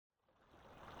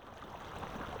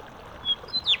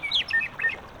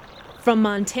From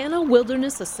Montana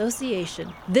Wilderness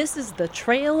Association, this is the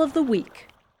Trail of the Week.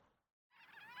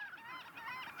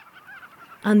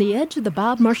 On the edge of the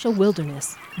Bob Marshall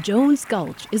Wilderness, Jones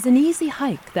Gulch is an easy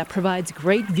hike that provides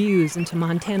great views into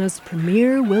Montana's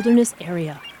premier wilderness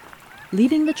area.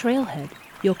 Leaving the trailhead,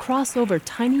 you'll cross over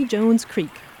tiny Jones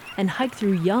Creek and hike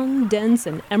through young, dense,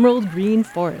 and emerald green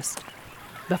forest.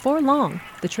 Before long,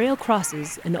 the trail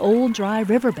crosses an old, dry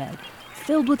riverbed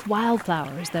filled with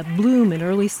wildflowers that bloom in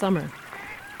early summer.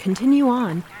 Continue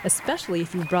on, especially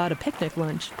if you've brought a picnic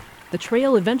lunch. The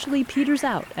trail eventually peters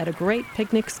out at a great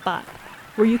picnic spot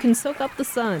where you can soak up the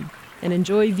sun and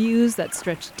enjoy views that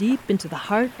stretch deep into the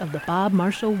heart of the Bob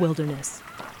Marshall Wilderness.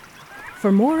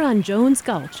 For more on Jones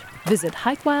Gulch, visit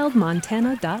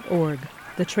hikewildmontana.org.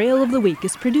 The Trail of the Week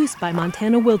is produced by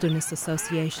Montana Wilderness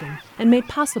Association and made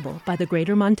possible by the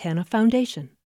Greater Montana Foundation.